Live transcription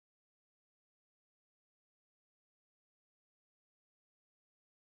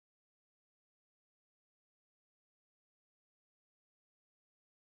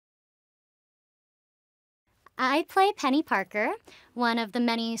I play Penny Parker, one of the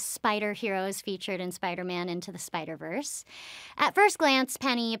many spider heroes featured in Spider-Man Into the Spider-Verse. At first glance,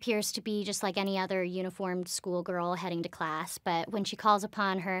 Penny appears to be just like any other uniformed schoolgirl heading to class, but when she calls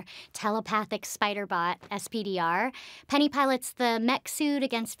upon her telepathic spider bot, SPDR, Penny pilots the mech suit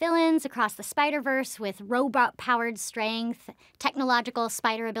against villains across the Spider-Verse with robot-powered strength, technological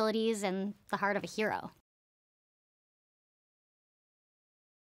spider abilities, and the heart of a hero.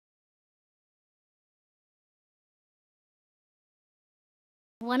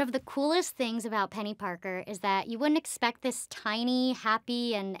 One of the coolest things about Penny Parker is that you wouldn't expect this tiny,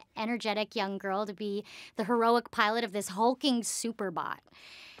 happy, and energetic young girl to be the heroic pilot of this hulking superbot.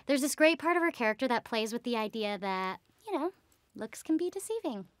 There's this great part of her character that plays with the idea that, looks can be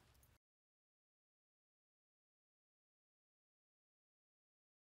deceiving.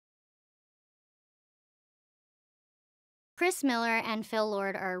 Chris Miller and Phil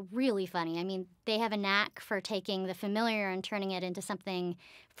Lord are really funny. I mean, they have a knack for taking the familiar and turning it into something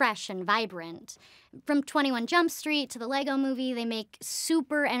fresh and vibrant. From 21 Jump Street to the Lego Movie, they make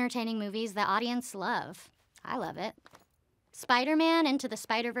super entertaining movies the audience love. I love it. Spider-Man Into the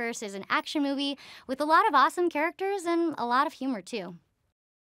Spider-Verse is an action movie with a lot of awesome characters and a lot of humor, too.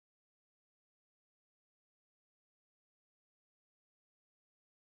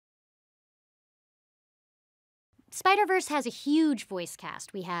 Spider-Verse has a huge voice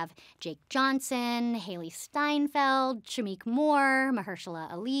cast. We have Jake Johnson, Haley Steinfeld, Shamik Moore, Mahershala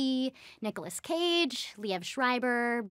Ali, Nicolas Cage, Liev Schreiber,